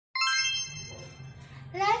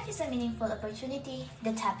Life is a meaningful opportunity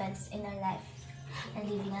that happens in our life. And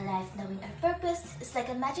living a life knowing our purpose is like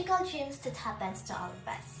a magical dream that happens to all of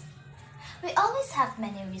us. We always have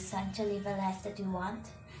many reasons to live a life that we want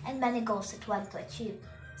and many goals that we want to achieve.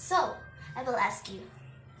 So, I will ask you,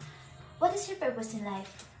 what is your purpose in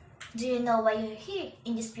life? Do you know why you're here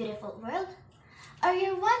in this beautiful world? Or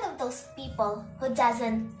you're one of those people who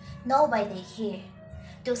doesn't know why they're here?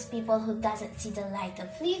 Those people who doesn't see the light of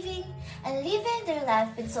living and living their life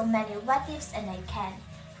with so many what ifs and I can.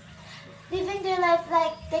 Living their life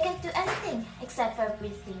like they can't do anything except for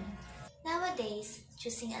breathing. Nowadays,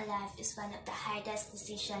 choosing a life is one of the hardest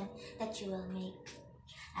decisions that you will make.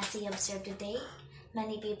 As I observe today,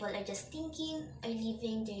 many people are just thinking or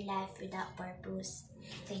living their life without purpose.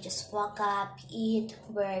 They just wake up, eat,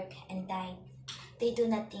 work, and die. They do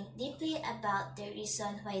not think deeply about the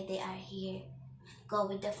reason why they are here. Go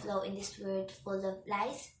with the flow in this world full of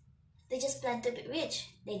lies. They just plan to be rich.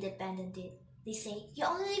 They depend on it. They say, you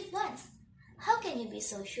only live once. How can you be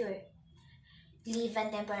so sure? Live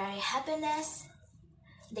on temporary happiness.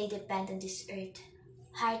 They depend on this earth.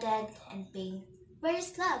 Heartache and pain. Where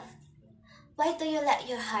is love? Why do you let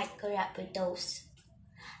your heart corrupt with those?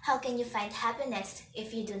 How can you find happiness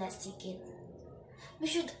if you do not seek it? We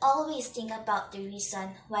should always think about the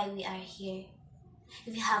reason why we are here.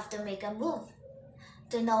 If you have to make a move,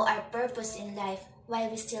 to know our purpose in life while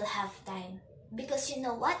we still have time. Because you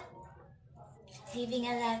know what? Living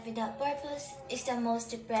a life without purpose is the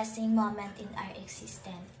most depressing moment in our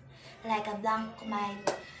existence. Like a blank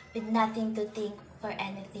mind with nothing to think for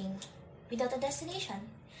anything. Without a destination,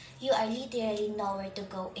 you are literally nowhere to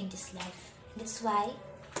go in this life. That's why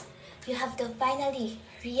you have to finally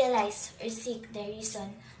realize or seek the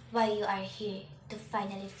reason why you are here, to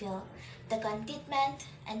finally feel the contentment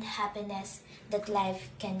and happiness that life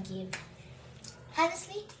can give.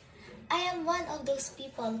 Honestly, I am one of those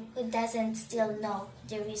people who doesn't still know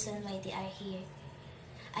the reason why they are here.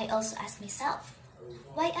 I also ask myself,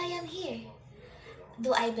 why I am here?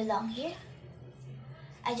 Do I belong here?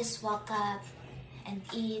 I just wake up and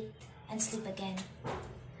eat and sleep again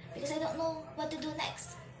because I don't know what to do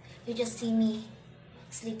next. You just see me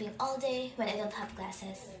sleeping all day when I don't have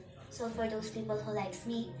classes. So for those people who likes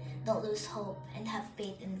me, don't lose hope and have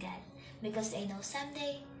faith in God, because I know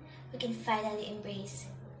someday we can finally embrace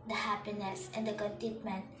the happiness and the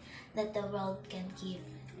contentment that the world can give.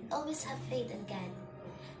 And always have faith in God,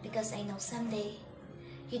 because I know someday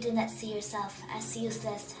you do not see yourself as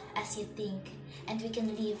useless as you think, and we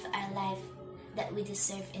can live our life that we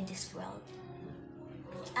deserve in this world.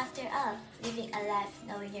 After all, living a life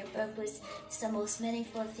knowing your purpose is the most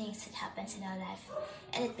meaningful things that happens in our life,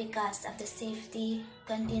 and it's because of the safety,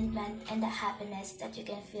 contentment, and the happiness that you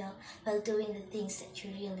can feel while doing the things that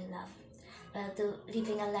you really love. While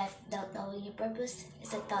living a life without knowing your purpose is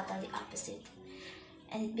the totally opposite,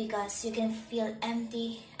 and it's because you can feel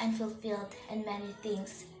empty, unfulfilled, and many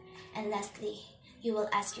things. And lastly, you will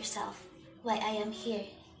ask yourself, why I am here?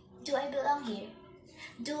 Do I belong here?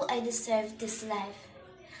 Do I deserve this life?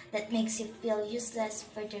 That makes you feel useless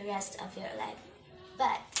for the rest of your life.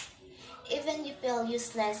 But even you feel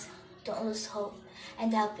useless, don't lose hope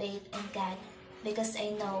and have faith in God, because I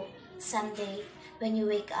know someday when you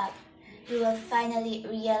wake up, you will finally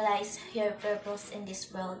realize your purpose in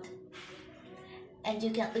this world, and you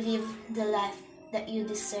can live the life that you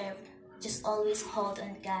deserve. Just always hold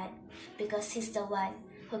on God, because He's the one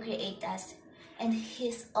who created us, and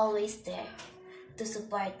He's always there to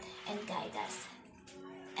support and guide us.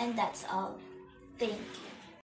 And that's all. Thank you.